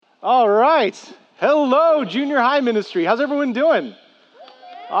All right. Hello, junior high ministry. How's everyone doing?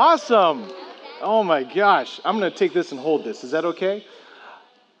 Awesome. Oh my gosh. I'm going to take this and hold this. Is that okay?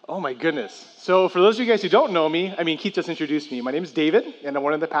 Oh my goodness. So for those of you guys who don't know me, Keith just introduced me. My name is David, and I'm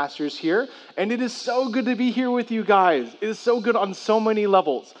one of the pastors here. And it is so good to be here with you guys. It is so good on so many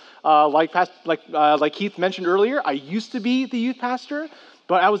levels. Like Keith mentioned earlier, I used to be the youth pastor,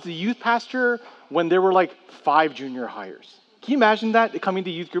 but I was the youth pastor when there were like 5 junior hires. Can you imagine that, coming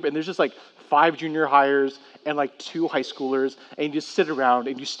to youth group and there's just like 5 junior hires and like 2 high schoolers, and you just sit around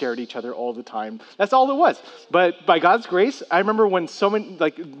and you stare at each other all the time. That's all it was. But by God's grace, I remember when so many,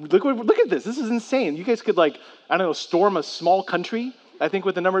 look at this. This is insane. You guys could storm a small country, I think,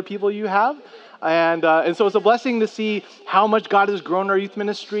 with the number of people you have. And so it's a blessing to see how much God has grown our youth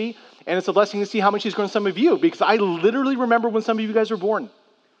ministry, and it's a blessing to see how much He's grown some of you, because I literally remember when some of you guys were born.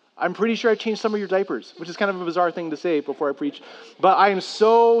 I'm pretty sure I changed some of your diapers, which is kind of a bizarre thing to say before I preach. But I am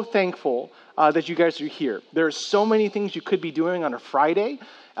so thankful that you guys are here. There are so many things you could be doing on a Friday.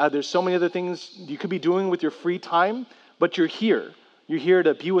 There's so many other things you could be doing with your free time, but you're here. You're here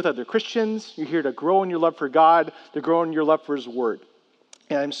to be with other Christians. You're here to grow in your love for God, to grow in your love for His Word.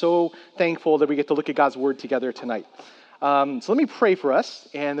 And I'm so thankful that we get to look at God's Word together tonight. So let me pray for us,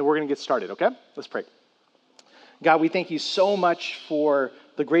 and then we're going to get started, okay? Let's pray. God, we thank you so much for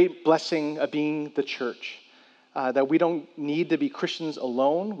the great blessing of being the church, that we don't need to be Christians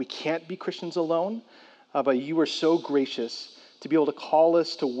alone. We can't be Christians alone, but you are so gracious to be able to call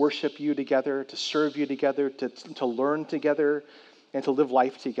us to worship you together, to serve you together, to learn together, and to live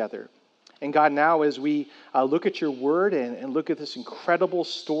life together. And God, now as we look at your word and look at this incredible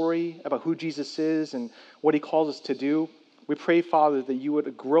story about who Jesus is and what He calls us to do, we pray, Father, that you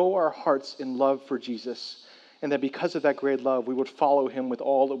would grow our hearts in love for Jesus, and that because of that great love, we would follow Him with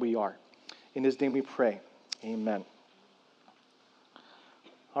all that we are. In His name we pray. Amen.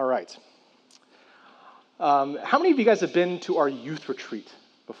 All right. How many of you guys have been to our youth retreat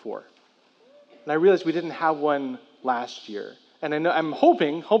before? And I realized we didn't have one last year. And I know, I'm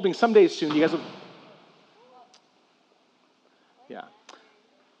hoping someday soon you guys will... Yeah.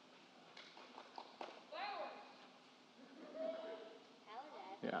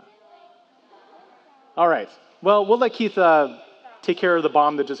 Yeah. All right. Well, we'll let Keith take care of the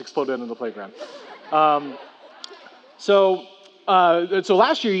bomb that just exploded in the playground. So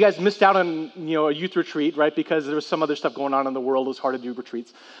last year you guys missed out on a youth retreat, right? Because there was some other stuff going on in the world. It was hard to do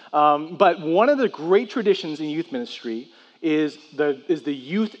retreats. But one of the great traditions in youth ministry is the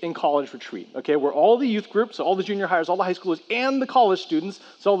youth and college retreat. Okay, where all the youth groups, so all the junior hires, all the high schoolers, and the college students,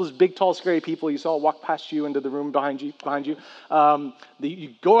 so all those big, tall, scary people you saw walk past you into the room behind you,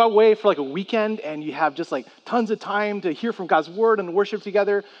 you go away for like a weekend, and you have just like tons of time to hear from God's word and worship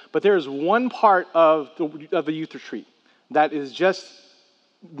together. But there is one part of the youth retreat that is just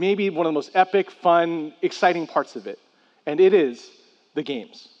maybe one of the most epic, fun, exciting parts of it, and it is the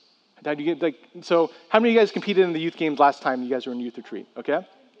games. So how many of you guys competed in the youth games last time you guys were in youth retreat? Okay?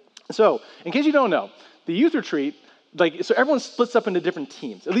 So, in case you don't know, the youth retreat, so everyone splits up into different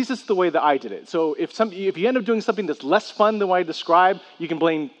teams. At least this is the way that I did it. So if you end up doing something that's less fun than what I described, you can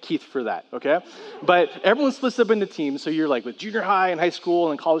blame Keith for that, okay? But everyone splits up into teams, so you're like with junior high and high school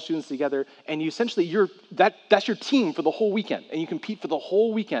and college students together, and you essentially, that's your team for the whole weekend, and you compete for the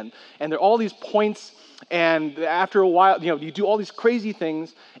whole weekend, and there are all these points. And after a while, you do all these crazy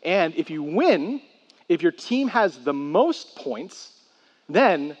things. And if you win, if your team has the most points,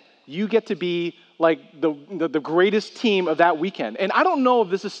 then you get to be like the greatest team of that weekend. And I don't know if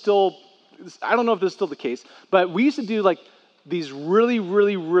this is still the case, but we used to do like these really,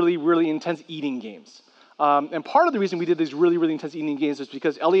 really, really, really intense eating games. And part of the reason we did these really, really intense eating games is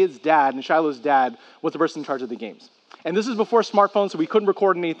because Elliot's dad and Shiloh's dad was the person in charge of the games. And this is before smartphones, so we couldn't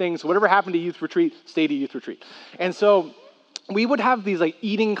record anything. So whatever happened to youth retreat, stayed at youth retreat. And so we would have these like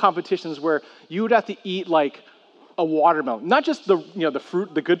eating competitions where you would have to eat like a watermelon, not just the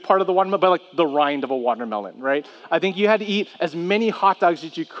fruit, the good part of the watermelon, but like the rind of a watermelon, right? I think you had to eat as many hot dogs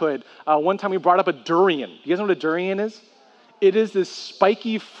as you could. One time we brought up a durian. You guys know what a durian is? It is this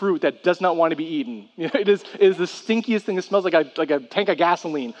spiky fruit that does not want to be eaten. It is the stinkiest thing. It smells like a tank of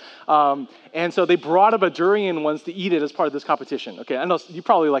gasoline. And so they brought up a durian once to eat it as part of this competition. Okay, I know you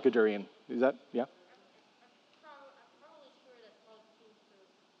probably like a durian. Is that, yeah? I'm probably sure that's called king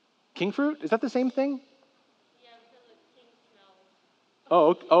fruit. King fruit? Is that the same thing? Yeah, because of king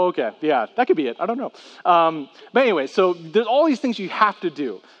smell. Oh, okay. Yeah, that could be it. I don't know. But anyway, so there's all these things you have to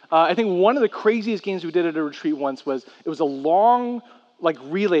do. I think one of the craziest games we did at a retreat once was a long like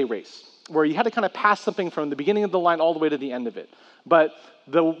relay race where you had to kind of pass something from the beginning of the line all the way to the end of it. But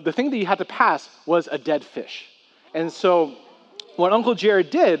the thing that you had to pass was a dead fish. And so What Uncle Jared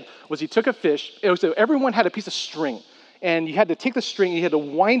did was he took a fish. So everyone had a piece of string, and you had to take the string and you had to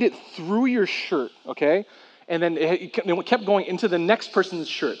wind it through your shirt, okay? And then it kept going into the next person's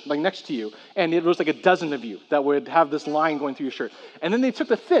shirt, like next to you. And it was like a dozen of you that would have this line going through your shirt. And then they took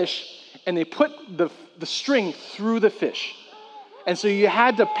the fish and they put the string through the fish. And so you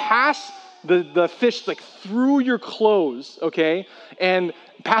had to pass the fish like through your clothes, okay? And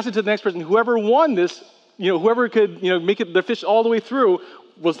pass it to the next person. Whoever won this, whoever could, make it the fish all the way through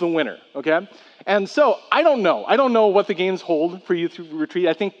was the winner, okay? And so I don't know. I don't know what the games hold for Youth Retreat.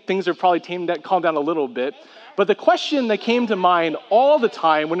 I think things are probably calmed down a little bit. But the question that came to mind all the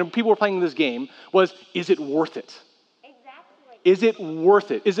time when people were playing this game was, is it worth it? Exactly. Is it worth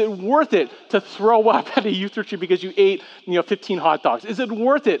it? Is it worth it to throw up at a youth retreat because you ate, 15 hot dogs? Is it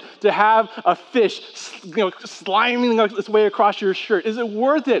worth it to have a fish, sliming its way across your shirt? Is it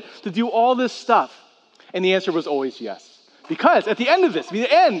worth it to do all this stuff? And the answer was always yes. Because at the end of this,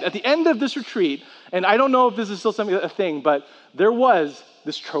 at the end of this retreat, and I don't know if this is still a thing, but there was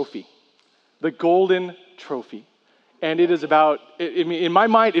this trophy, the golden trophy. And it is about, in my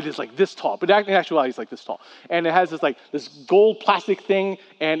mind, it is like this tall, but in actuality, it's like this tall. And it has this gold plastic thing,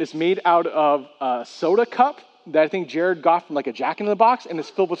 and it's made out of a soda cup that I think Jared got from like a Jack in the Box, and it's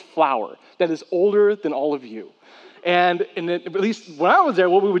filled with flour that is older than all of you. And at least when I was there,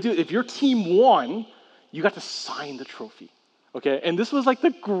 what we would do, if your team won, you got to sign the trophy. Okay, and this was like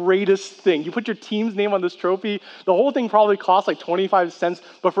the greatest thing. You put your team's name on this trophy. The whole thing probably cost like 25 cents,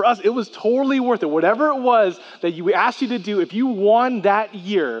 but for us, it was totally worth it. Whatever it was that we asked you to do, if you won that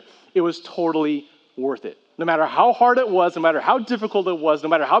year, it was totally worth it. No matter how hard it was, no matter how difficult it was, no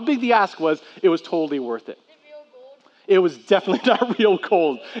matter how big the ask was, it was totally worth it. Is it real gold? It was definitely not real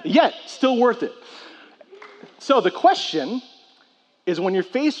gold, yet still worth it. So the question is, when you're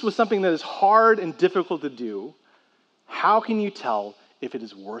faced with something that is hard and difficult to do, how can you tell if it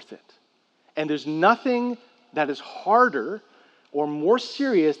is worth it? And there's nothing that is harder or more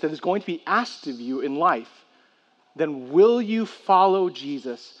serious that is going to be asked of you in life than, will you follow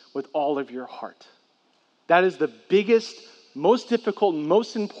Jesus with all of your heart? That is the biggest, most difficult,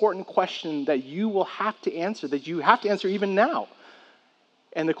 most important question that you will have to answer, that you have to answer even now.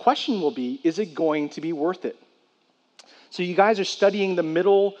 And the question will be, is it going to be worth it? So you guys are studying the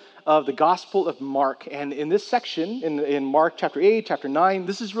middle of the Gospel of Mark. And in this section, in Mark chapter 8, chapter 9,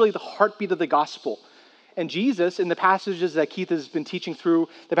 this is really the heartbeat of the gospel. And Jesus, in the passages that Keith has been teaching through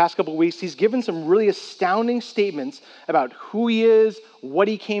the past couple of weeks, he's given some really astounding statements about who he is, what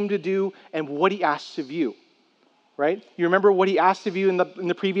he came to do, and what he asks of you. Right? You remember what he asked of you in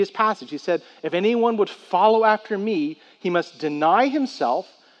the previous passage. He said, if anyone would follow after me, he must deny himself,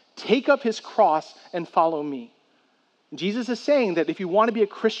 take up his cross, and follow me. Jesus is saying that if you want to be a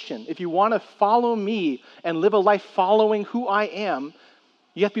Christian, if you want to follow me and live a life following who I am,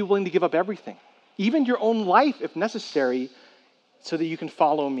 you have to be willing to give up everything, even your own life if necessary, so that you can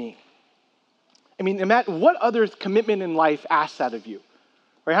follow me. I mean, imagine, what other commitment in life asks that of you?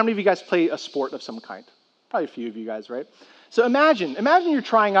 Right? How many of you guys play a sport of some kind? Probably a few of you guys, right? So imagine you're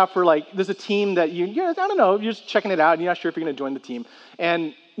trying out for there's a team that I don't know, you're just checking it out and you're not sure if you're going to join the team.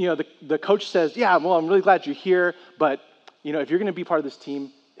 And the coach says, yeah, well, I'm really glad you're here, but if you're going to be part of this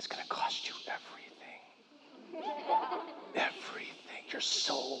team, it's going to cost you everything. Everything. Your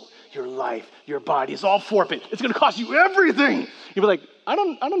soul, your life, your body is all forfeit. It's going to cost you everything. You'll be like, I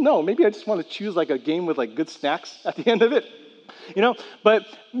don't know. Maybe I just want to choose a game with good snacks at the end of it. But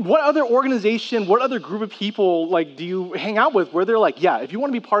what other organization, what other group of people do you hang out with where they're yeah, if you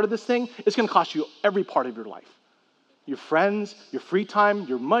want to be part of this thing, it's going to cost you every part of your life. Your friends, your free time,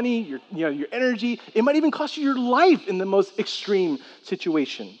 your money, your energy. It might even cost you your life in the most extreme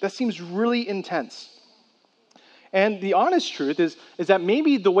situation. That seems really intense. And the honest truth is that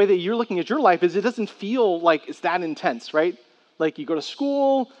maybe the way that you're looking at your life is it doesn't feel like it's that intense, right? Like you go to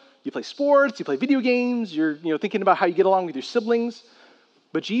school, you play sports, you play video games, you're thinking about how you get along with your siblings.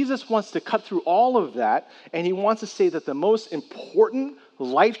 But Jesus wants to cut through all of that, and he wants to say that the most important,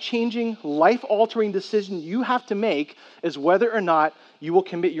 life-changing, life-altering decision you have to make is whether or not you will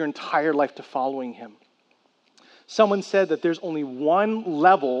commit your entire life to following him. Someone said that there's only one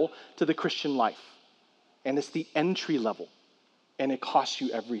level to the Christian life, and it's the entry level, and it costs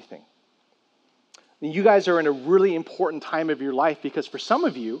you everything. And you guys are in a really important time of your life because for some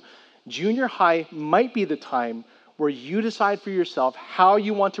of you, junior high might be the time where you decide for yourself how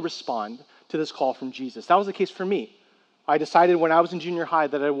you want to respond to this call from Jesus. That was the case for me. I decided when I was in junior high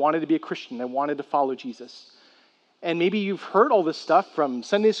that I wanted to be a Christian. I wanted to follow Jesus. And maybe you've heard all this stuff from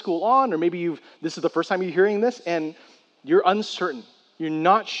Sunday school on, or maybe this is the first time you're hearing this, and you're uncertain. You're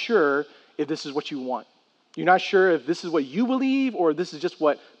not sure if this is what you want. You're not sure if this is what you believe, or this is just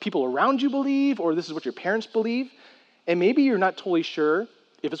what people around you believe, or this is what your parents believe. And maybe you're not totally sure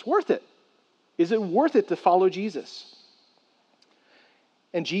if it's worth it. Is it worth it to follow Jesus?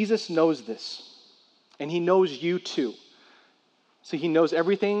 And Jesus knows this. And he knows you too. So he knows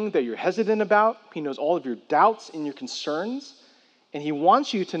everything that you're hesitant about. He knows all of your doubts and your concerns. And he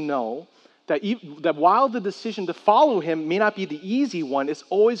wants you to know that while the decision to follow him may not be the easy one, it's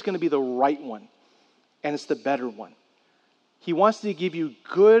always going to be the right one. And it's the better one. He wants to give you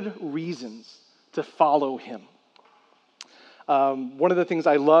good reasons to follow him. One of the things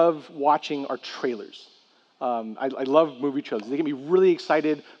I love watching are trailers. I love movie trailers. They get me really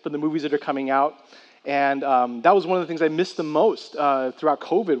excited for the movies that are coming out. And that was one of the things I missed the most throughout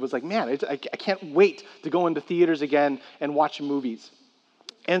COVID was like, man, I can't wait to go into theaters again and watch movies.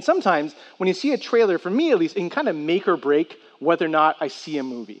 And sometimes when you see a trailer, for me at least, it can kind of make or break whether or not I see a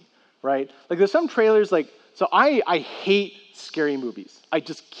movie, right? Like there's some trailers so I hate scary movies. I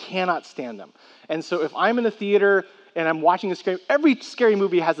just cannot stand them. And so if I'm in a theater and I'm watching every scary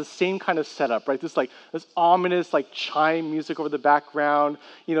movie has the same kind of setup, right? This ominous chime music over the background.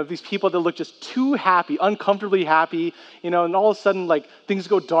 These people that look just too happy, uncomfortably happy. And all of a sudden things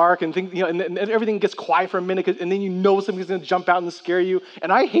go dark and things, and everything gets quiet for a minute, and then something's going to jump out and scare you.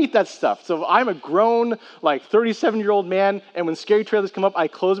 And I hate that stuff. So I'm a grown 37-year-old man, and when scary trailers come up, I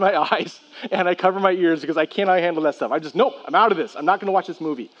close my eyes and I cover my ears because I cannot handle that stuff. Nope, I'm out of this. I'm not going to watch this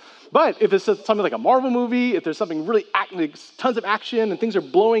movie. But if it's something like a Marvel movie, if there's something really tons of action and things are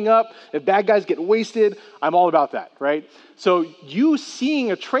blowing up, if bad guys get wasted, I'm all about that, right? So you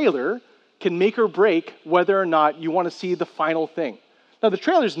seeing a trailer can make or break whether or not you want to see the final thing. Now, the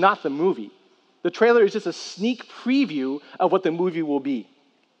trailer is not the movie. The trailer is just a sneak preview of what the movie will be.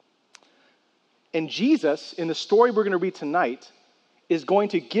 And Jesus, in the story we're going to read tonight, is going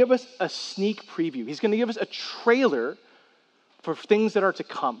to give us a sneak preview. He's going to give us a trailer for things that are to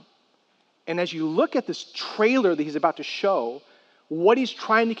come. And as you look at this trailer that he's about to show, what he's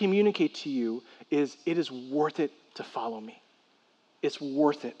trying to communicate to you is it is worth it to follow me. It's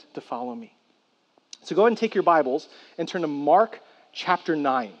worth it to follow me. So go ahead and take your Bibles and turn to Mark chapter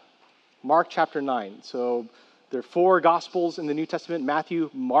 9. Mark chapter 9. So there are 4 Gospels in the New Testament. Matthew,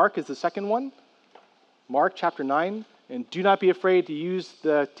 Mark is the second one. Mark chapter 9. And do not be afraid to use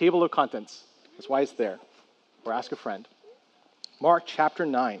the table of contents. That's why it's there. Or ask a friend. Mark chapter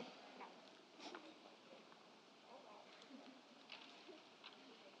 9.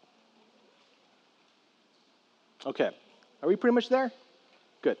 Okay, are we pretty much there?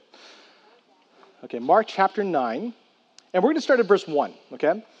 Good. Okay, Mark chapter 9, and we're going to start at verse 1,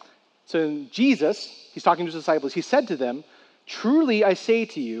 okay? So Jesus, he's talking to his disciples, he said to them, "Truly I say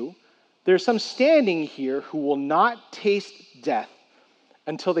to you, there are some standing here who will not taste death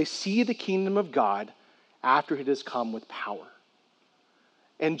until they see the kingdom of God after it has come with power."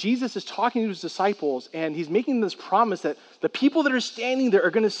 And Jesus is talking to his disciples, and he's making this promise that the people that are standing there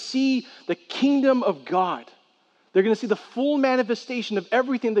are going to see the kingdom of God. They're going to see the full manifestation of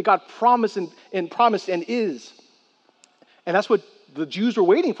everything that God promised and is. And that's what the Jews were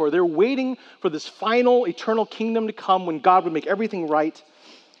waiting for. They're waiting for this final eternal kingdom to come when God would make everything right.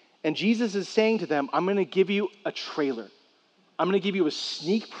 And Jesus is saying to them, I'm going to give you a trailer. I'm going to give you a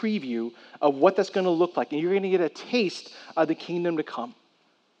sneak preview of what that's going to look like. And you're going to get a taste of the kingdom to come.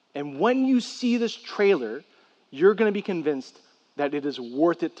 And when you see this trailer, you're going to be convinced that it is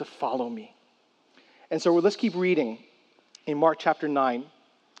worth it to follow me. And so let's keep reading in Mark chapter 9,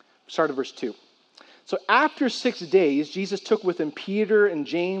 start at verse 2. So after 6 days, Jesus took with him Peter and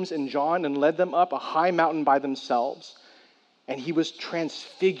James and John and led them up a high mountain by themselves. And he was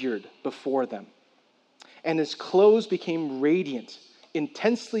transfigured before them. And his clothes became radiant,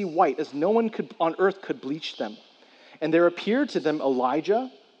 intensely white, as no one on earth could bleach them. And there appeared to them Elijah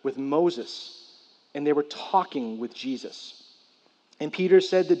with Moses, and they were talking with Jesus. And Peter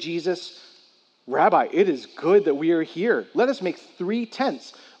said to Jesus, "Rabbi, it is good that we are here. Let us make 3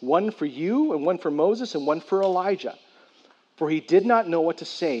 tents, one for you and one for Moses and one for Elijah." For he did not know what to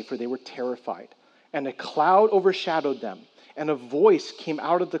say, for they were terrified. And a cloud overshadowed them, and a voice came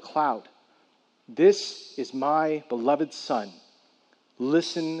out of the cloud. "This is my beloved Son.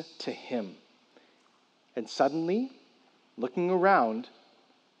 Listen to him." And suddenly, looking around,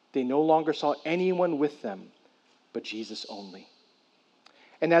 they no longer saw anyone with them, but Jesus only.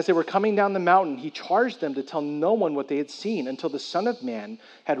 And as they were coming down the mountain, he charged them to tell no one what they had seen until the Son of Man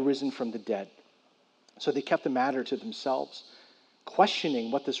had risen from the dead. So they kept the matter to themselves,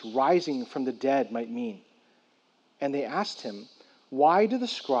 questioning what this rising from the dead might mean. And they asked him, "Why do the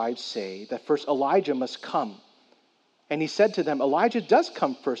scribes say that first Elijah must come?" And he said to them, "Elijah does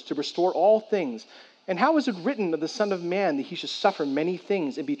come first to restore all things. And how is it written of the Son of Man that he should suffer many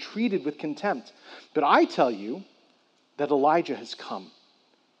things and be treated with contempt? But I tell you that Elijah has come,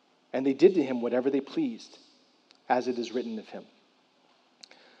 and they did to him whatever they pleased, as it is written of him.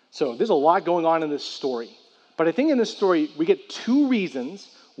 So there's a lot going on in this story. But I think in this story, we get two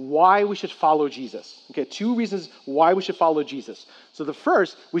reasons why we should follow Jesus. Okay, two reasons why we should follow Jesus. So the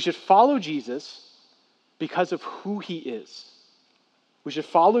first, we should follow Jesus because of who he is. We should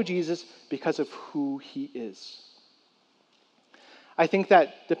follow Jesus because of who he is. I think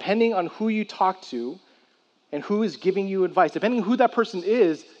that depending on who you talk to and who is giving you advice, depending on who that person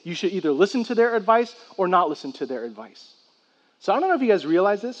is, you should either listen to their advice or not listen to their advice. So I don't know if you guys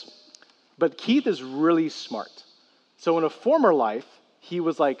realize this, but Keith is really smart. So in a former life, he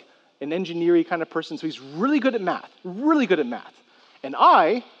was like an engineering kind of person, so he's really good at math, really good at math. And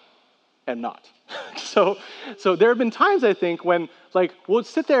I am not. So there have been times, I think, when like we'll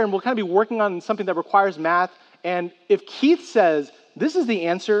sit there and we'll kind of be working on something that requires math, and if Keith says, this is the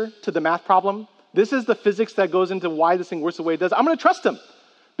answer to the math problem, this is the physics that goes into why this thing works the way it does, I'm going to trust him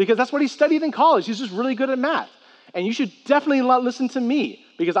because that's what he studied in college. He's just really good at math. And you should definitely not listen to me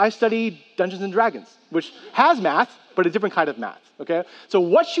because I studied Dungeons and Dragons, which has math, but a different kind of math, okay? So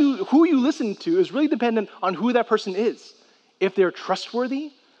who you listen to is really dependent on who that person is. If they're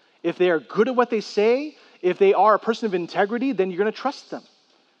trustworthy, if they are good at what they say, if they are a person of integrity, then you're going to trust them.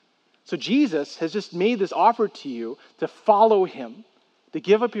 So Jesus has just made this offer to you to follow him, to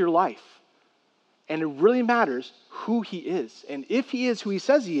give up your life. And it really matters who he is. And if he is who he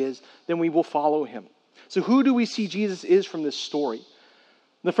says he is, then we will follow him. So who do we see Jesus is from this story?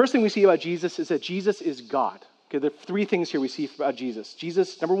 The first thing we see about Jesus is that Jesus is God. Okay, there are three things here we see about Jesus.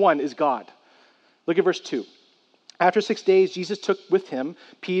 Jesus, number one, is God. Look at verse 2. After 6 days, Jesus took with him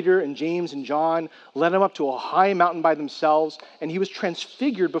Peter and James and John, led them up to a high mountain by themselves, and he was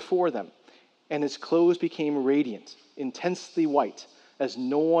transfigured before them. And his clothes became radiant, intensely white, as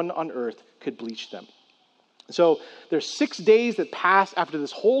no one on earth could bleach them. So there's 6 days that pass after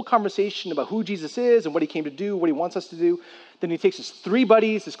this whole conversation about who Jesus is and what he came to do, what he wants us to do. Then he takes his three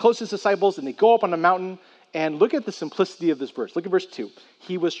buddies, his closest disciples, and they go up on a mountain. And look at the simplicity of this verse. Look at verse 2.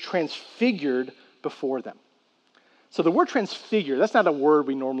 He was transfigured before them. So the word transfigure, that's not a word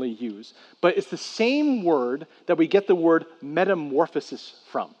we normally use, but it's the same word that we get the word metamorphosis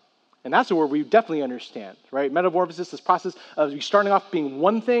from. And that's a word we definitely understand, right? Metamorphosis, this process of you starting off being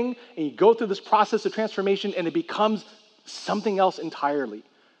one thing, and you go through this process of transformation, and it becomes something else entirely,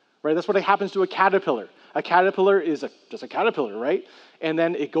 right? That's what happens to a caterpillar. A caterpillar is just a caterpillar, right? And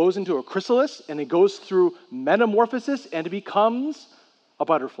then it goes into a chrysalis, and it goes through metamorphosis, and it becomes a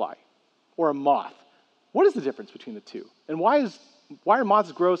butterfly or a moth. What is the difference between the two? And why are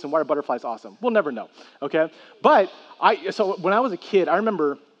moths gross and why are butterflies awesome? We'll never know, okay? But so when I was a kid, I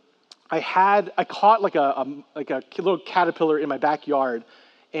remember I caught like a little caterpillar in my backyard,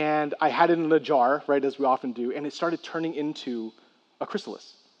 and I had it in a jar, right, as we often do, and it started turning into a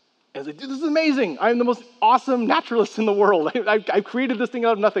chrysalis. And I was like, dude, this is amazing. I'm the most awesome naturalist in the world. I've created this thing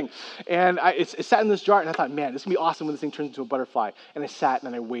out of nothing. And it sat in this jar, and I thought, man, this is going to be awesome when this thing turns into a butterfly. And I sat,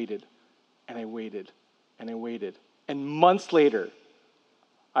 and I waited, and I waited, and I waited. And months later,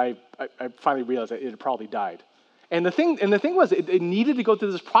 I finally realized that it had probably died. And the thing was, it needed to go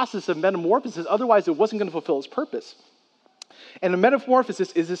through this process of metamorphosis, otherwise it wasn't going to fulfill its purpose. And the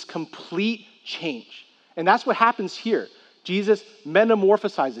metamorphosis is this complete change. And that's what happens here. Jesus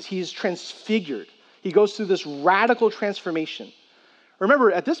metamorphosizes. He is transfigured. He goes through this radical transformation.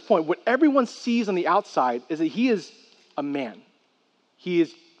 Remember, at this point, what everyone sees on the outside is that he is a man. He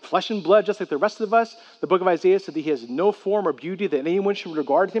is flesh and blood, just like the rest of us. The book of Isaiah said that he has no form or beauty that anyone should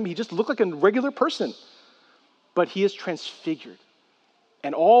regard him. He just looked like a regular person. But he is transfigured.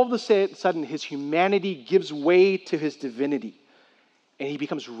 And all of a sudden, his humanity gives way to his divinity. And he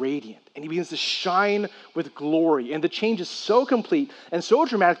becomes radiant. And he begins to shine with glory. And the change is so complete and so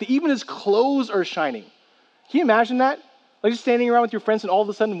dramatic that even his clothes are shining. Can you imagine that? Like just standing around with your friends and all of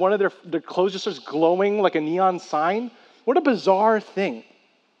a sudden one of their clothes just starts glowing like a neon sign? What a bizarre thing.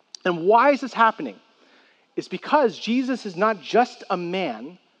 And why is this happening? It's because Jesus is not just a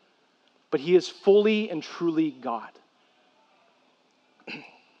man, but he is fully and truly God.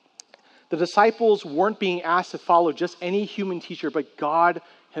 The disciples weren't being asked to follow just any human teacher, but God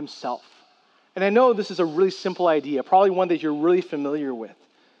himself. And I know this is a really simple idea, probably one that you're really familiar with.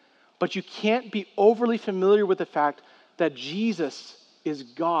 But you can't be overly familiar with the fact that Jesus is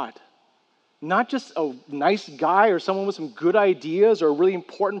God. Not just a nice guy or someone with some good ideas or a really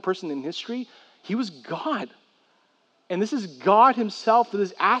important person in history. He was God. And this is God himself that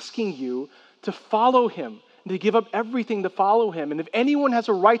is asking you to follow him and to give up everything to follow him. And if anyone has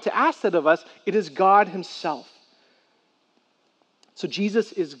a right to ask that of us, it is God himself. So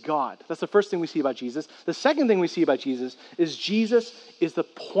Jesus is God. That's the first thing we see about Jesus. The second thing we see about Jesus is the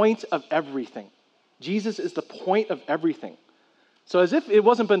point of everything. Jesus is the point of everything. So as if it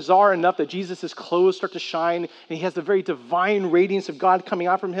wasn't bizarre enough that Jesus' clothes start to shine and he has the very divine radiance of God coming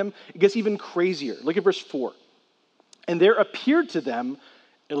out from him, it gets even crazier. Look at verse 4. And there appeared to them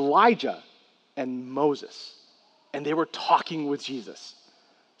Elijah and Moses, and they were talking with Jesus.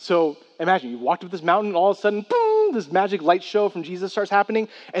 So imagine, you walked up this mountain, and all of a sudden, boom, this magic light show from Jesus starts happening,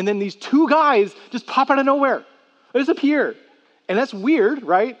 and then these two guys just pop out of nowhere. They just appear. And that's weird,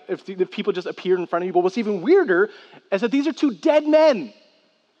 right? If people just appeared in front of you. But what's even weirder is that these are two dead men.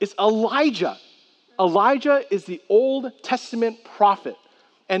 It's Elijah. Elijah is the Old Testament prophet.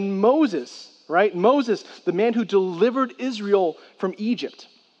 And Moses, right? Moses, the man who delivered Israel from Egypt.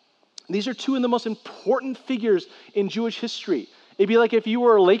 These are two of the most important figures in Jewish history. It'd be like if you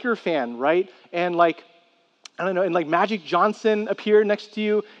were a Laker fan, right? And and Magic Johnson appeared next to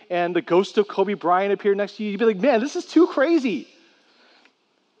you and the ghost of Kobe Bryant appeared next to you. You'd be like, man, this is too crazy.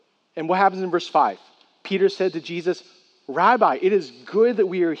 And what happens in verse 5? Peter said to Jesus, Rabbi, it is good that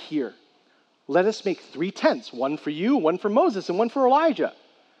we are here. Let us make 3 tents, one for you, one for Moses, and one for Elijah.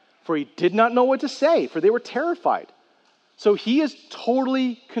 For he did not know what to say, for they were terrified. So he is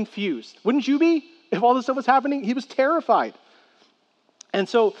totally confused. Wouldn't you be if all this stuff was happening? He was terrified. And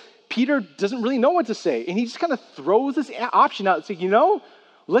so Peter doesn't really know what to say. And he just kind of throws this option out and says,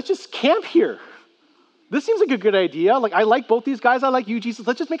 let's just camp here. This seems like a good idea. Like, I like both these guys. I like you, Jesus.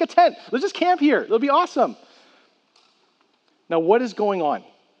 Let's just make a tent. Let's just camp here. It'll be awesome. Now, what is going on?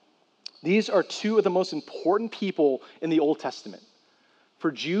 These are two of the most important people in the Old Testament.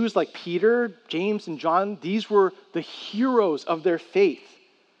 For Jews like Peter, James, and John, these were the heroes of their faith.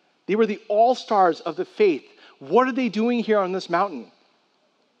 They were the all-stars of the faith. What are they doing here on this mountain?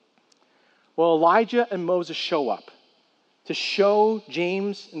 Well, Elijah and Moses show up to show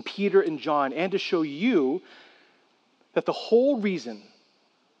James and Peter and John and to show you that the whole reason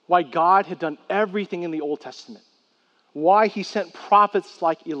why God had done everything in the Old Testament, why he sent prophets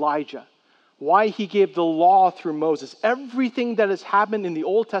like Elijah, why he gave the law through Moses, everything that has happened in the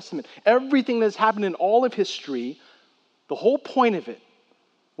Old Testament, everything that has happened in all of history, the whole point of it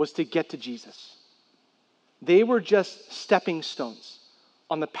was to get to Jesus. They were just stepping stones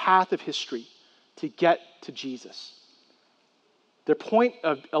on the path of history to get to Jesus. The point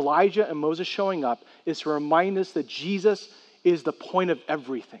of Elijah and Moses showing up is to remind us that Jesus is the point of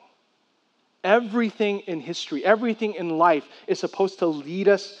everything. Everything in history, everything in life is supposed to lead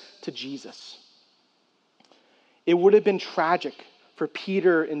us to Jesus. It would have been tragic for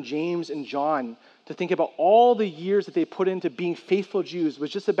Peter and James and John to think about all the years that they put into being faithful Jews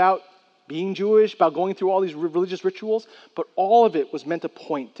was just about being Jewish, about going through all these religious rituals, but all of it was meant to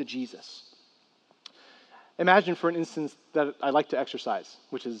point to Jesus. Imagine, for an instance, that I like to exercise,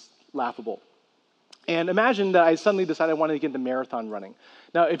 which is laughable. And imagine that I suddenly decided I wanted to get into marathon running.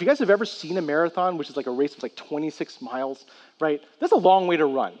 Now, if you guys have ever seen a marathon, which is like a race of like 26 miles, right? That's a long way to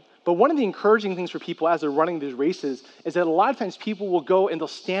run. But one of the encouraging things for people as they're running these races is that a lot of times people will go and they'll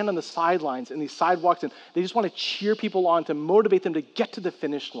stand on the sidelines and these sidewalks and they just want to cheer people on to motivate them to get to the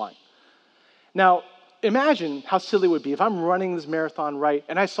finish line. Now, imagine how silly it would be if I'm running this marathon, right,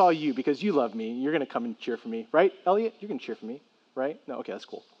 and I saw you because you love me. You're going to come and cheer for me, right, Elliot? You're going to cheer for me, right? No, okay, that's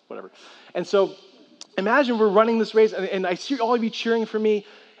cool, whatever. And so imagine we're running this race, and I see all of you cheering for me,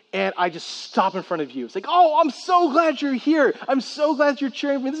 and I just stop in front of you. It's like, oh, I'm so glad you're here. I'm so glad you're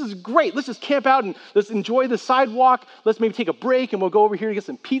cheering for me. This is great. Let's just camp out and let's enjoy the sidewalk. Let's maybe take a break, and we'll go over here to get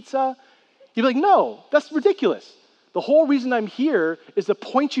some pizza. You'd be like, no, that's ridiculous. The whole reason I'm here is to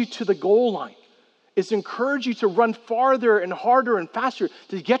point you to the goal line. Is to encourage you to run farther and harder and faster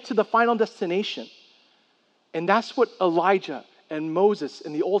to get to the final destination. And that's what Elijah and Moses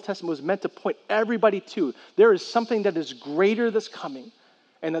in the Old Testament was meant to point everybody to. There is something that is greater that's coming,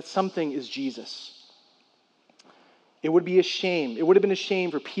 and that something is Jesus. It would be a shame. It would have been a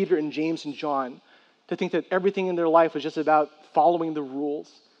shame for Peter and James and John to think that everything in their life was just about following the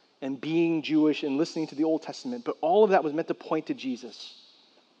rules and being Jewish and listening to the Old Testament. But all of that was meant to point to Jesus.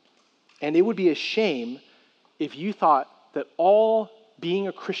 And it would be a shame if you thought that all being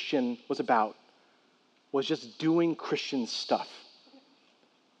a Christian was about was just doing Christian stuff.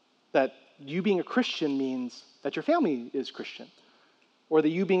 That you being a Christian means that your family is Christian. Or that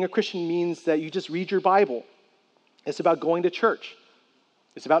you being a Christian means that you just read your Bible. It's about going to church.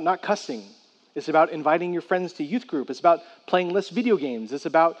 It's about not cussing. It's about inviting your friends to youth group. It's about playing less video games. It's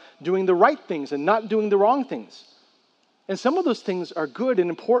about doing the right things and not doing the wrong things. And some of those things are good and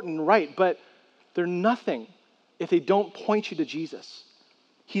important and right, but They're nothing if they don't point you to Jesus.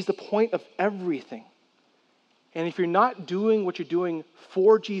 He's the point of everything. And if you're not doing what you're doing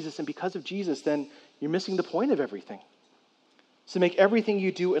for Jesus and because of Jesus, then you're missing the point of everything. So make everything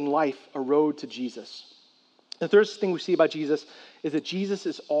you do in life a road to Jesus. The third thing we see about Jesus is that Jesus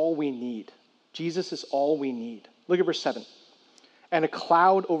is all we need. Jesus is all we need. Look at verse 7. And a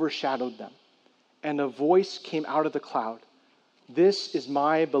cloud overshadowed them, and a voice came out of the cloud. This is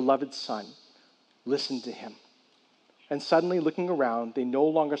my beloved Son. Listen to him. And suddenly, looking around, they no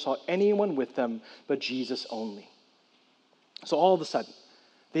longer saw anyone with them but Jesus only. So all of a sudden,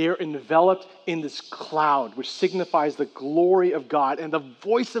 they are enveloped in this cloud, which signifies the glory of God. And the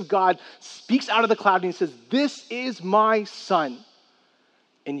voice of God speaks out of the cloud and he says, this is my Son,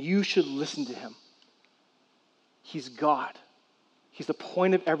 and you should listen to him. He's God. He's the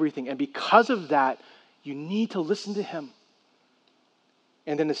point of everything. And because of that, you need to listen to him.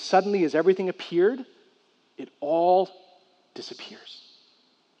 And then as suddenly as everything appeared, it all disappears.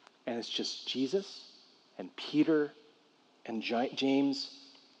 And it's just Jesus and Peter and James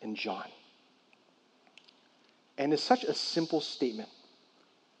and John. And it's such a simple statement,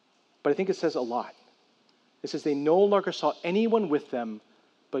 but I think it says a lot. It says they no longer saw anyone with them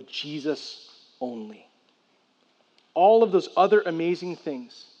but Jesus only. All of those other amazing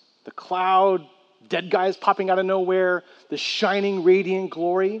things, the cloud, dead guys popping out of nowhere, the shining, radiant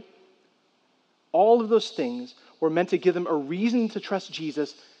glory, all of those things were meant to give them a reason to trust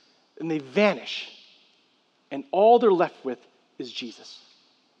Jesus, and they vanish. And all they're left with is Jesus.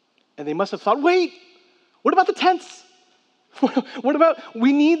 And they must have thought, wait, what about the tents? What about,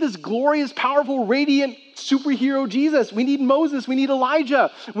 we need this glorious, powerful, radiant superhero Jesus. We need Moses. We need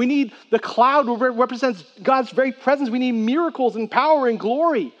Elijah. We need the cloud that represents God's very presence. We need miracles and power and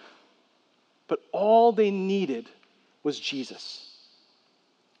glory. But all they needed was Jesus.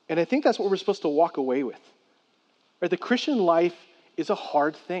 And I think that's what we're supposed to walk away with. Right? The Christian life is a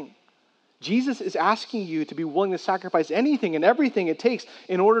hard thing. Jesus is asking you to be willing to sacrifice anything and everything it takes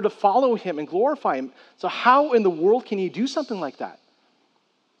in order to follow him and glorify him. So how in the world can you do something like that?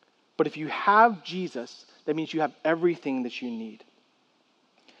 But if you have Jesus, that means you have everything that you need.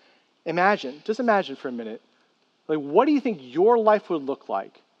 Just imagine for a minute, like what do you think your life would look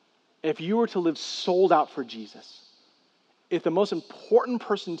like if you were to live sold out for Jesus? If the most important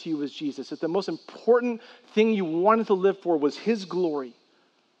person to you was Jesus, if the most important thing you wanted to live for was his glory,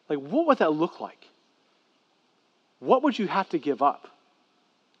 like, what would that look like? What would you have to give up?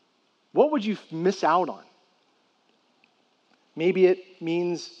 What would you miss out on? Maybe it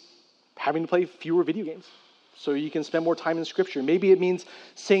means having to play fewer video games so you can spend more time in Scripture. Maybe it means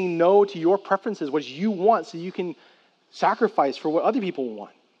saying no to your preferences, what you want, so you can sacrifice for what other people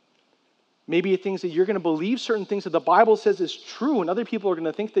want. Maybe it thinks that you're going to believe certain things that the Bible says is true, and other people are going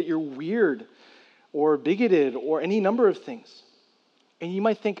to think that you're weird or bigoted or any number of things. And you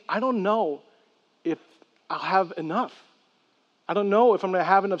might think, I don't know if I'll have enough. I don't know if I'm going to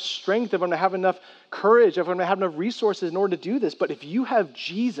have enough strength, if I'm going to have enough courage, if I'm going to have enough resources in order to do this. But if you have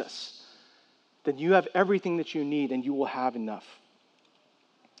Jesus, then you have everything that you need and you will have enough.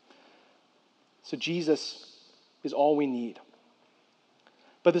 So Jesus is all we need.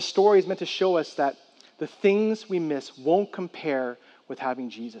 But the story is meant to show us that the things we miss won't compare with having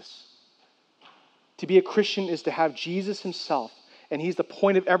Jesus. To be a Christian is to have Jesus himself, and he's the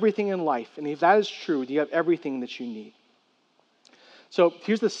point of everything in life. And if that is true, you have everything that you need. So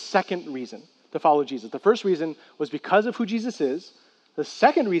here's the second reason to follow Jesus. The first reason was because of who Jesus is. The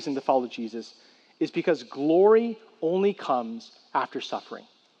second reason to follow Jesus is because glory only comes after suffering.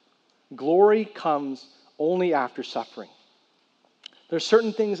 Glory comes only after suffering. There are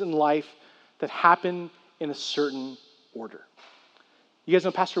certain things in life that happen in a certain order. You guys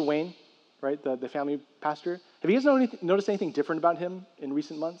know Pastor Wayne, right? The family pastor. Have you guys noticed anything different about him in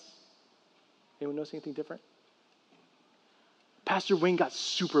recent months? Anyone notice anything different? Pastor Wayne got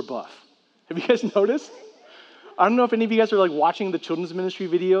super buff. Have you guys noticed? I don't know if any of you guys are like watching the children's ministry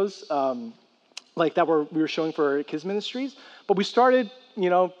videos like that we were showing for our kids ministries, but we started,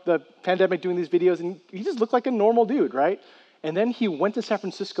 the pandemic doing these videos, and he just looked like a normal dude, right? And then he went to San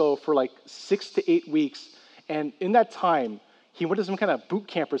Francisco for like 6 to 8 weeks, and in that time, he went to some kind of boot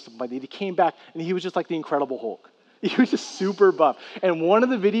camp or something like that. He came back, and he was just like the Incredible Hulk. He was just super buff. And one of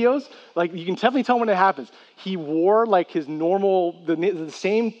the videos, like you can definitely tell when it happens, he wore like his normal, the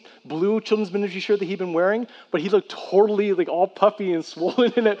same blue children's ministry shirt that he'd been wearing, but he looked totally like all puffy and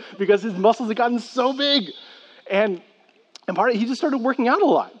swollen in it because his muscles had gotten so big. And part of it, he just started working out a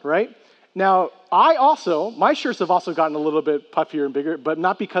lot, right? Now, my shirts have also gotten a little bit puffier and bigger, but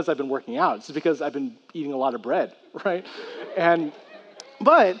not because I've been working out. It's because I've been eating a lot of bread, right?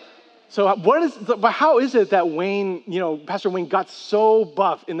 But So but how is it that Wayne, Pastor Wayne got so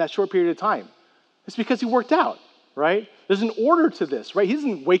buff in that short period of time? It's because he worked out, right? There's an order to this, right? He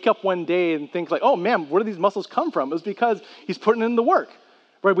doesn't wake up one day and think like, oh man, where do these muscles come from? It was because he's putting in the work,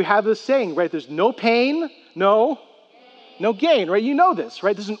 right? We have this saying, right? There's no pain, no gain, right? You know this,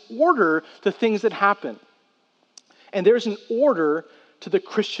 right? There's an order to things that happen. And there's an order to the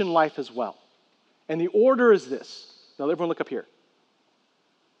Christian life as well. And the order is this. Now, everyone look up here.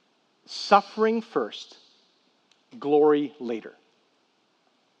 Suffering first, glory later.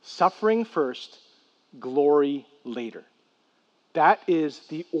 Suffering first, glory later. That is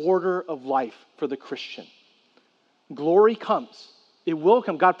the order of life for the Christian. Glory comes. It will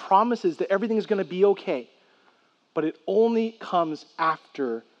come. God promises that everything is going to be okay. But it only comes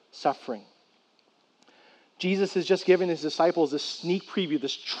after suffering. Jesus has just given his disciples this sneak preview,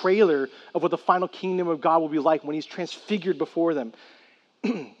 this trailer of what the final kingdom of God will be like when he's transfigured before them.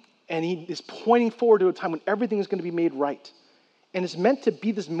 And he is pointing forward to a time when everything is going to be made right. And it's meant to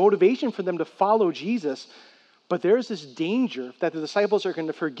be this motivation for them to follow Jesus. But there's this danger that the disciples are going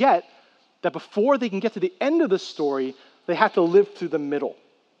to forget that before they can get to the end of the story, they have to live through the middle.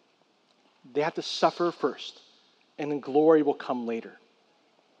 They have to suffer first, and then glory will come later.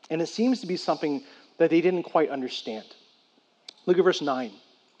 And it seems to be something that they didn't quite understand. Look at verse 9,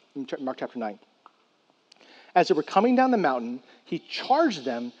 Mark chapter 9. As they were coming down the mountain, he charged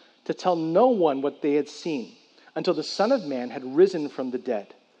them to tell no one what they had seen until the Son of Man had risen from the dead.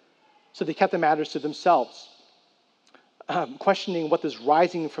 So they kept the matters to themselves, questioning what this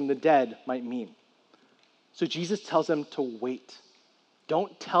rising from the dead might mean. So Jesus tells them to wait.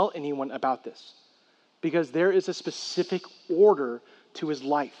 Don't tell anyone about this, because there is a specific order to his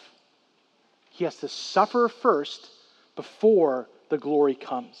life. He has to suffer first before the glory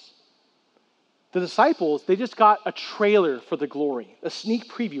comes. The disciples, they just got a trailer for the glory, a sneak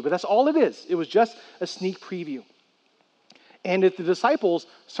preview, but that's all it is. It was just a sneak preview. And if the disciples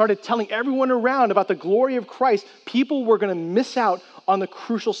started telling everyone around about the glory of Christ, people were going to miss out on the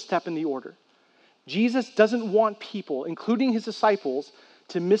crucial step in the order. Jesus doesn't want people, including his disciples,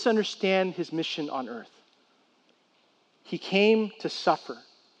 to misunderstand his mission on earth. He came to suffer,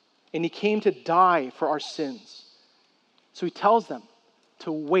 and he came to die for our sins. So he tells them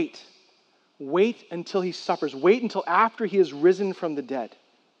to wait. Wait until he suffers. Wait until after he has risen from the dead.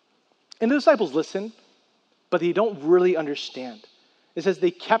 And the disciples listen, but they don't really understand. It says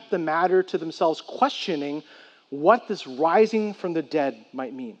they kept the matter to themselves, questioning what this rising from the dead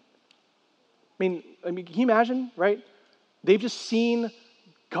might mean. I mean, can you imagine, right? They've just seen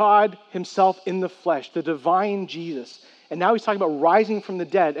God himself in the flesh, the divine Jesus. And now he's talking about rising from the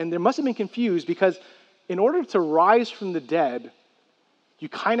dead. And they must have been confused because in order to rise from the dead, you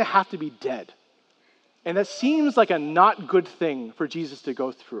kind of have to be dead. And that seems like a not good thing for Jesus to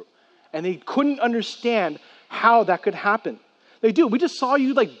go through. And they couldn't understand how that could happen. They do. We just saw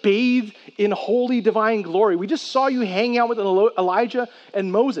you bathe in holy divine glory. We just saw you hang out with Elijah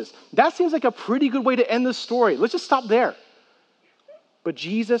and Moses. That seems like a pretty good way to end the story. Let's just stop there. But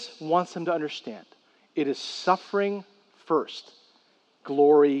Jesus wants them to understand. It is suffering first,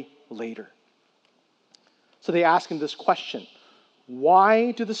 glory later. So they ask him this question.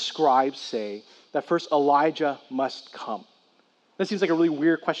 Why do the scribes say that first Elijah must come? That seems like a really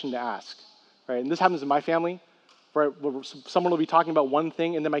weird question to ask, right? And this happens in my family, right? Where someone will be talking about one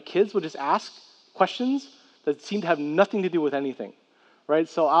thing, and then my kids will just ask questions that seem to have nothing to do with anything, right?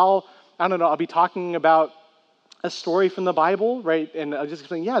 So I'll be talking about a story from the Bible, right? And I'll just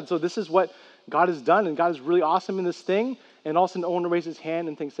explain, so this is what God has done, and God is really awesome in this thing. And all of a sudden, Owen raises his hand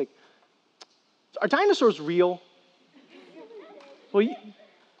and thinks are dinosaurs real? Well,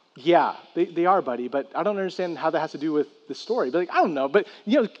 yeah, they are, buddy, but I don't understand how that has to do with the story. But I don't know. But,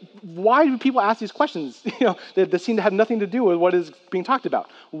 why do people ask these questions, that seem to have nothing to do with what is being talked about?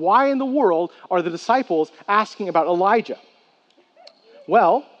 Why in the world are the disciples asking about Elijah?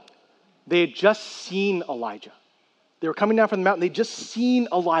 Well, they had just seen Elijah. They were coming down from the mountain. They'd just seen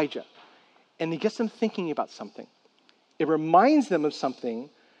Elijah. And it gets them thinking about something. It reminds them of something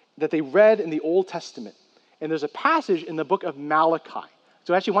that they read in the Old Testament. And there's a passage in the book of Malachi.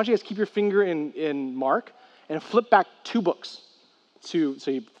 So actually, why don't you guys keep your finger in Mark and flip back 2 books.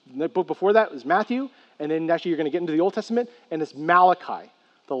 The book before that was Matthew, and then actually you're going to get into the Old Testament, and it's Malachi,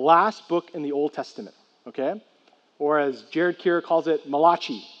 the last book in the Old Testament, okay? Or as Jared Kira calls it,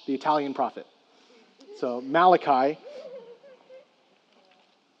 Malachi, the Italian prophet. So Malachi.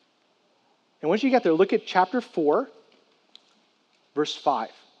 And once you get there, look at chapter 4, verse 5.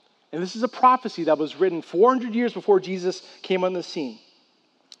 And this is a prophecy that was written 400 years before Jesus came on the scene.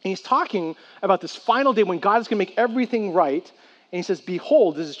 And he's talking about this final day when God is going to make everything right. And he says,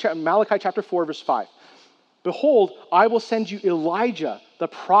 behold, this is Malachi chapter 4, verse 5. Behold, I will send you Elijah, the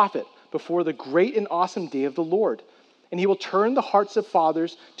prophet, before the great and awesome day of the Lord. And he will turn the hearts of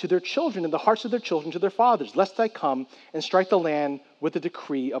fathers to their children and the hearts of their children to their fathers, lest I come and strike the land with a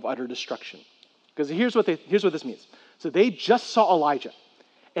decree of utter destruction. Because here's what this means. So they just saw Elijah.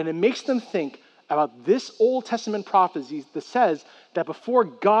 And it makes them think about this Old Testament prophecy that says that before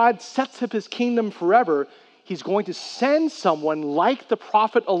God sets up his kingdom forever, he's going to send someone like the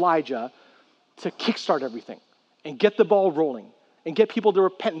prophet Elijah to kickstart everything and get the ball rolling and get people to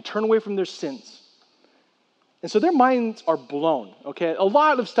repent and turn away from their sins. And so their minds are blown, okay? A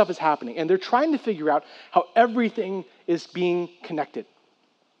lot of stuff is happening, and they're trying to figure out how everything is being connected,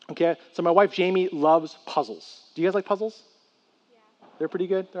 okay? So my wife, Jamie, loves puzzles. Do you guys like puzzles? Yeah. They're pretty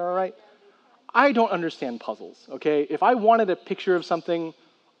good? They're all right? I don't understand puzzles, okay? If I wanted a picture of something,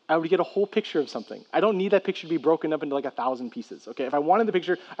 I would get a whole picture of something. I don't need that picture to be broken up into like 1,000 pieces, okay? If I wanted the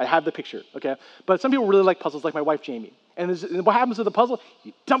picture, I have the picture, okay? But some people really like puzzles, like my wife, Jamie. And what happens with the puzzle?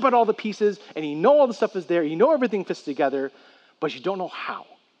 You dump out all the pieces, and you know all the stuff is there, you know everything fits together, but you don't know how.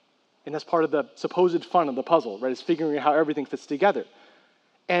 And that's part of the supposed fun of the puzzle, right? Is figuring out how everything fits together.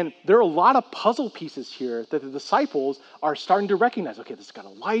 And there are a lot of puzzle pieces here that the disciples are starting to recognize. Okay, this has got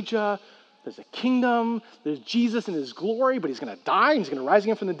Elijah, there's a kingdom, there's Jesus in his glory, but he's going to die and he's going to rise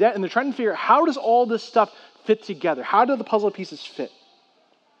again from the dead. And they're trying to figure out, how does all this stuff fit together? How do the puzzle pieces fit?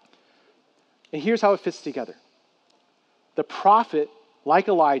 And here's how it fits together. The prophet, like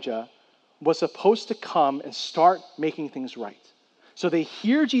Elijah, was supposed to come and start making things right. So they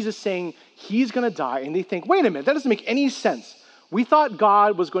hear Jesus saying he's going to die, and they think, wait a minute, that doesn't make any sense. We thought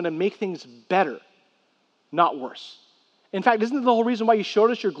God was going to make things better, not worse. In fact, isn't that the whole reason why you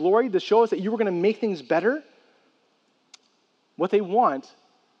showed us your glory, to show us that you were going to make things better? What they want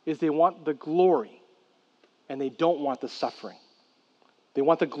is they want the glory, and they don't want the suffering. They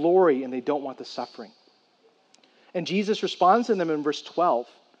want the glory, and they don't want the suffering. And Jesus responds to them in verse 12.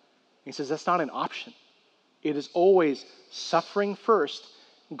 He says, that's not an option. It is always suffering first,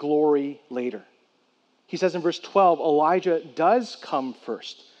 glory later. He says in verse 12, Elijah does come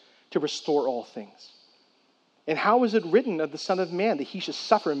first to restore all things. And how is it written of the Son of Man that he should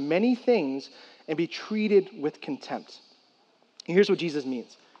suffer many things and be treated with contempt? And here's what Jesus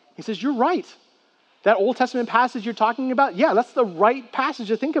means. He says, you're right. That Old Testament passage you're talking about, yeah, that's the right passage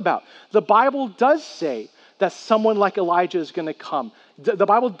to think about. The Bible does say that someone like Elijah is going to come. The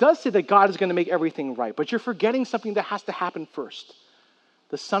Bible does say that God is going to make everything right, but you're forgetting something that has to happen first.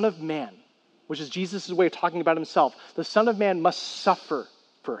 The Son of Man, which is Jesus' way of talking about himself, the Son of Man must suffer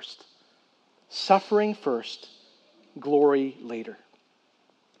first. Suffering first, glory later.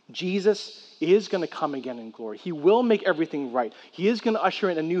 Jesus is going to come again in glory. He will make everything right. He is going to usher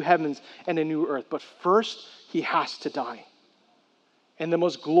in a new heavens and a new earth, but first he has to die. And the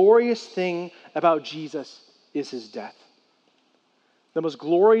most glorious thing about Jesus is his death. The most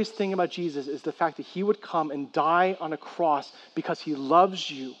glorious thing about Jesus is the fact that he would come and die on a cross because he loves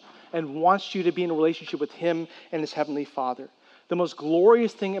you and wants you to be in a relationship with him and his heavenly Father. The most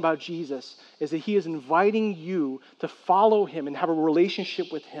glorious thing about Jesus is that he is inviting you to follow him and have a relationship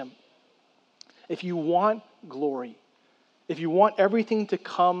with him. If you want glory, if you want everything to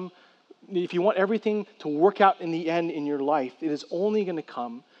come, if you want everything to work out in the end in your life, it is only going to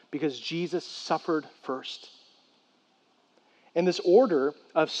come because Jesus suffered first. And this order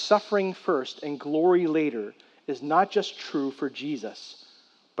of suffering first and glory later is not just true for Jesus,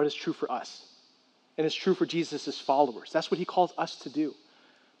 but it's true for us. And it's true for Jesus' followers. That's what he calls us to do,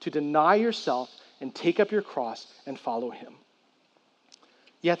 to deny yourself and take up your cross and follow him.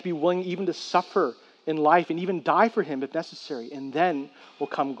 You have to be willing even to suffer in life and even die for him if necessary, and then will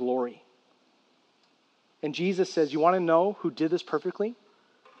come glory. And Jesus says, you want to know who did this perfectly?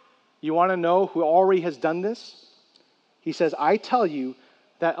 You want to know who already has done this? He says, I tell you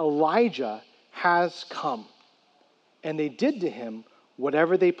that Elijah has come, and they did to him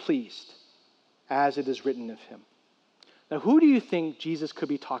whatever they pleased, as it is written of him. Now, who do you think Jesus could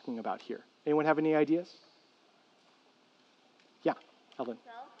be talking about here? Anyone have any ideas? Yeah, Evelyn.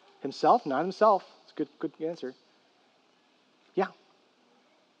 Himself? Not himself. It's a good answer. Yeah.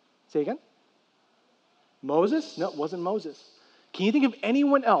 Say again? Moses? No, it wasn't Moses. Can you think of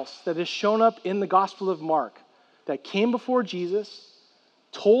anyone else that has shown up in the Gospel of Mark that came before Jesus,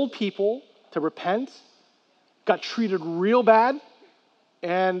 told people to repent, got treated real bad,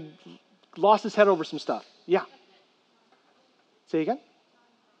 and lost his head over some stuff? Yeah. Say again?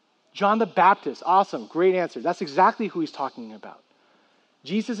 John the Baptist. Awesome. Great answer. That's exactly who he's talking about.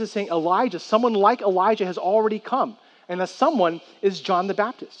 Jesus is saying Elijah, someone like Elijah has already come. And that someone is John the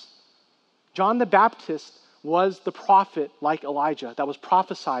Baptist. John the Baptist was the prophet like Elijah that was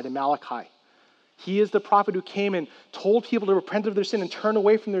prophesied in Malachi. He is the prophet who came and told people to repent of their sin and turn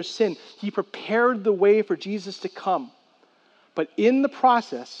away from their sin. He prepared the way for Jesus to come. But in the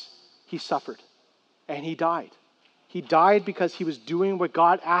process, he suffered and he died. He died because he was doing what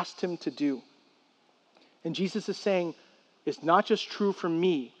God asked him to do. And Jesus is saying, it's not just true for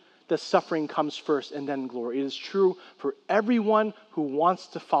me that suffering comes first and then glory. It is true for everyone who wants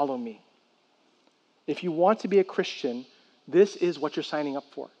to follow me. If you want to be a Christian, this is what you're signing up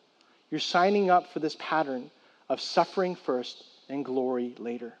for. You're signing up for this pattern of suffering first and glory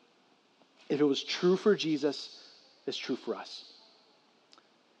later. If it was true for Jesus, it's true for us.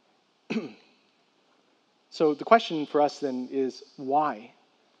 So the question for us then is, why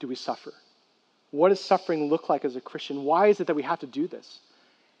do we suffer? What does suffering look like as a Christian? Why is it that we have to do this?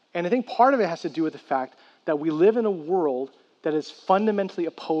 And I think part of it has to do with the fact that we live in a world that is fundamentally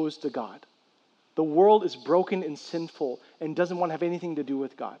opposed to God. The world is broken and sinful and doesn't want to have anything to do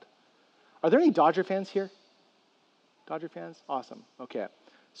with God. Are there any Dodger fans here? Dodger fans? Awesome. Okay.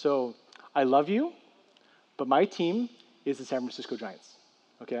 So I love you, but my team is the San Francisco Giants.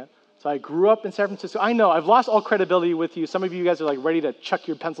 Okay? So I grew up in San Francisco. I know, I've lost all credibility with you. Some of you guys are like ready to chuck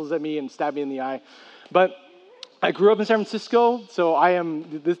your pencils at me and stab me in the eye. But I grew up in San Francisco, so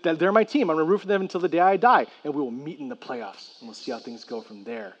they're my team. I'm going to root for them until the day I die. And we will meet in the playoffs, and we'll see how things go from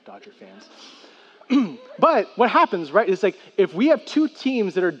there, Dodger fans. But what happens, right, is like if we have two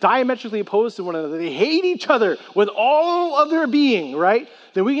teams that are diametrically opposed to one another, they hate each other with all of their being, right,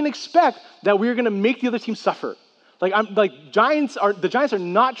 then we can expect that we're going to make the other team suffer. The Giants are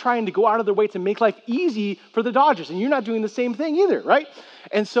not trying to go out of their way to make life easy for the Dodgers, and you're not doing the same thing either, right?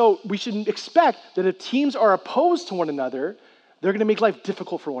 And so we should expect that if teams are opposed to one another, they're going to make life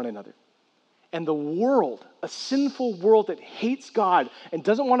difficult for one another. And the world, a sinful world that hates God and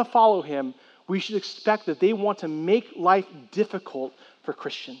doesn't want to follow him, we should expect that they want to make life difficult for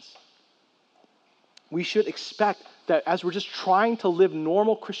Christians. We should expect that as we're just trying to live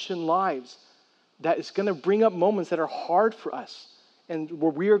normal Christian lives, that it's going to bring up moments that are hard for us and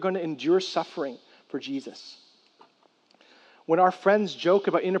where we are going to endure suffering for Jesus. When our friends joke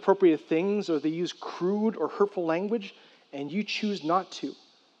about inappropriate things or they use crude or hurtful language and you choose not to,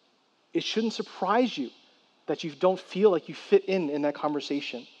 it shouldn't surprise you that you don't feel like you fit in that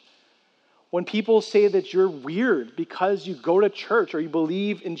conversation. When people say that you're weird because you go to church or you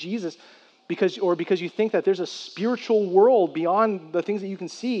believe in Jesus, because you think that there's a spiritual world beyond the things that you can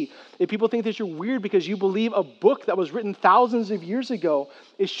see, if people think that you're weird because you believe a book that was written thousands of years ago,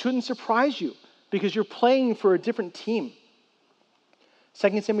 it shouldn't surprise you because you're playing for a different team.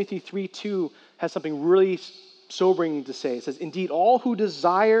 2 Timothy 3:2 has something really sobering to say. It says, "Indeed, all who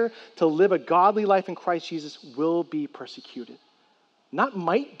desire to live a godly life in Christ Jesus will be persecuted." Not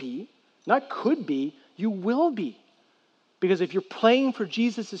might be, not could be, you will be. Because if you're playing for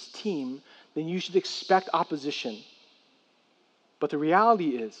Jesus' team, then you should expect opposition. But the reality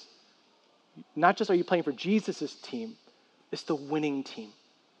is, not just are you playing for Jesus' team, it's the winning team.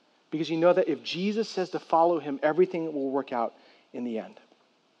 Because you know that if Jesus says to follow him, everything will work out in the end.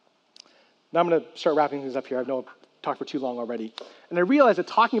 Now I'm going to start wrapping things up here. I know I've talked for too long already. And I realize that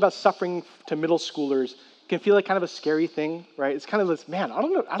talking about suffering to middle schoolers can feel like kind of a scary thing, right? It's kind of this, man, I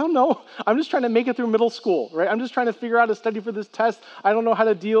don't know. I'm just trying to make it through middle school, right? I'm just trying to figure out how to study for this test. I don't know how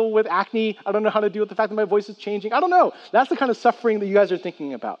to deal with acne. I don't know how to deal with the fact that my voice is changing. I don't know. That's the kind of suffering that you guys are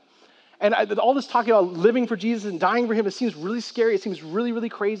thinking about. And all this talking about living for Jesus and dying for him, it seems really scary. It seems really, really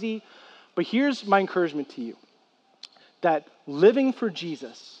crazy. But here's my encouragement to you, that living for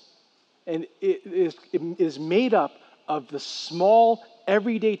Jesus and it is made up of the small,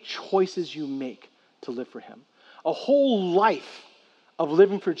 everyday choices you make to live for him. A whole life of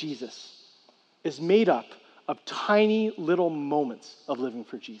living for Jesus is made up of tiny little moments of living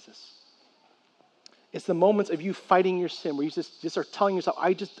for Jesus. It's the moments of you fighting your sin where you just are telling yourself,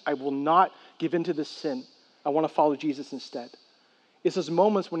 I will not give in to this sin. I want to follow Jesus instead. It's those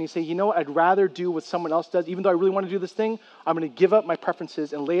moments when you say, you know what, I'd rather do what someone else does. Even though I really want to do this thing, I'm going to give up my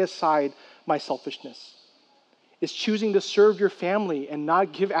preferences and lay aside my selfishness. It's choosing to serve your family and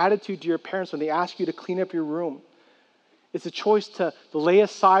not give attitude to your parents when they ask you to clean up your room. It's a choice to lay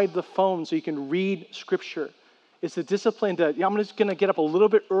aside the phone so you can read scripture. It's a discipline to, I'm just going to get up a little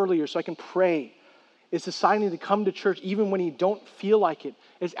bit earlier so I can pray. It's deciding to come to church even when you don't feel like it.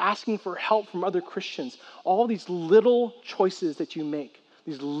 It's asking for help from other Christians. All these little choices that you make,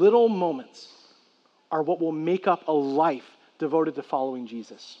 these little moments, are what will make up a life devoted to following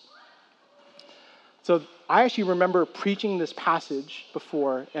Jesus. So I actually remember preaching this passage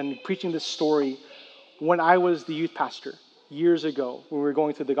before and preaching this story when I was the youth pastor years ago when we were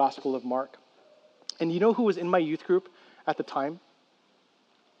going through the Gospel of Mark. And you know who was in my youth group at the time?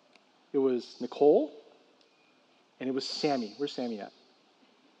 It was Nicole, and it was Sammy. Where's Sammy at?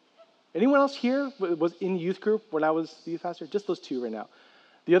 Anyone else here was in youth group when I was the youth pastor? Just those two right now.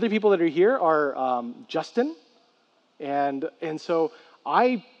 The other people that are here are Justin, and so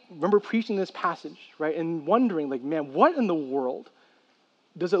I remember preaching this passage, right, and wondering, like, man, what in the world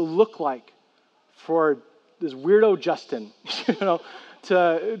does it look like for this weirdo Justin,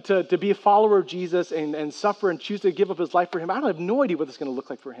 to be a follower of Jesus and suffer and choose to give up his life for him? I have no idea what this is going to look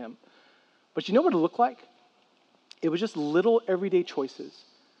like for him. But you know what it looked like? It was just little everyday choices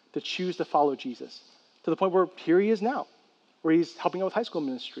to choose to follow Jesus, to the point where here he is now, where he's helping out with high school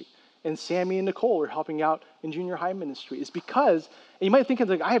ministry, and Sammy and Nicole are helping out in junior high ministry. It's because, and you might think,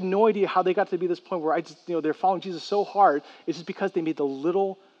 like, I have no idea how they got to be this point where they're following Jesus so hard. It's just because they made the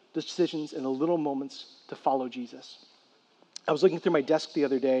little decisions and the little moments to follow Jesus. I was looking through my desk the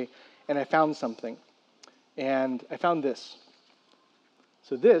other day, and I found something, and I found this.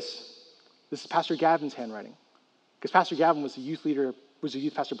 So this is Pastor Gavin's handwriting, because Pastor Gavin was a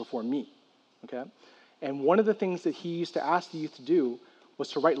youth pastor before me, okay? And one of the things that he used to ask the youth to do was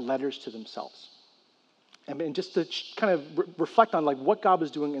to write letters to themselves, and just to kind of reflect on, like, what God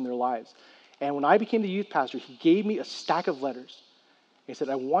was doing in their lives. And when I became the youth pastor, he gave me a stack of letters. He said,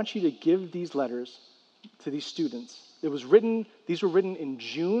 I want you to give these letters to these students. These were written in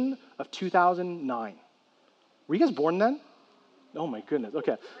June of 2009. Were you guys born then? Oh my goodness.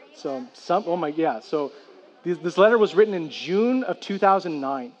 Okay. So this letter was written in June of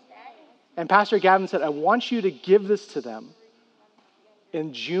 2009. And Pastor Gavin said, I want you to give this to them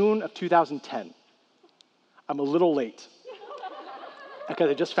in June of 2010. I'm a little late because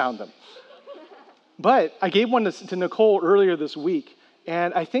I just found them. But I gave one to Nicole earlier this week.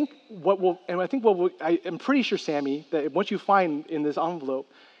 And I think I'm pretty sure, Sammy, that what you find in this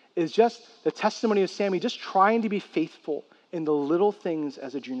envelope is just the testimony of Sammy just trying to be faithful in the little things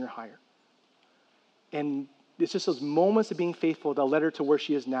as a junior hire. And it's just those moments of being faithful that led her to where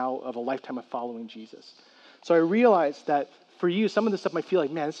she is now, of a lifetime of following Jesus. So I realized that for you, some of this stuff might feel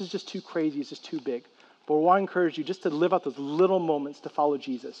like, man, this is just too crazy, it's just too big. But I want to encourage you just to live out those little moments to follow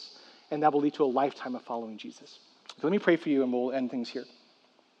Jesus, and that will lead to a lifetime of following Jesus. So let me pray for you, and we'll end things here.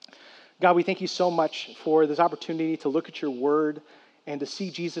 God, we thank you so much for this opportunity to look at your word and to see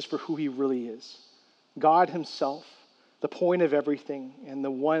Jesus for who he really is. God himself, the point of everything, and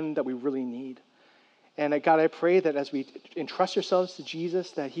the one that we really need. And God, I pray that as we entrust ourselves to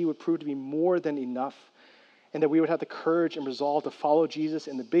Jesus, that he would prove to be more than enough, and that we would have the courage and resolve to follow Jesus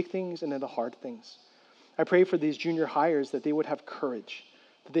in the big things and in the hard things. I pray for these junior hires that they would have courage,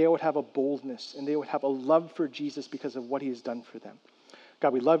 that they would have a boldness, and they would have a love for Jesus because of what he has done for them.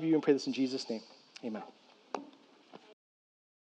 God, we love you and pray this in Jesus' name. Amen.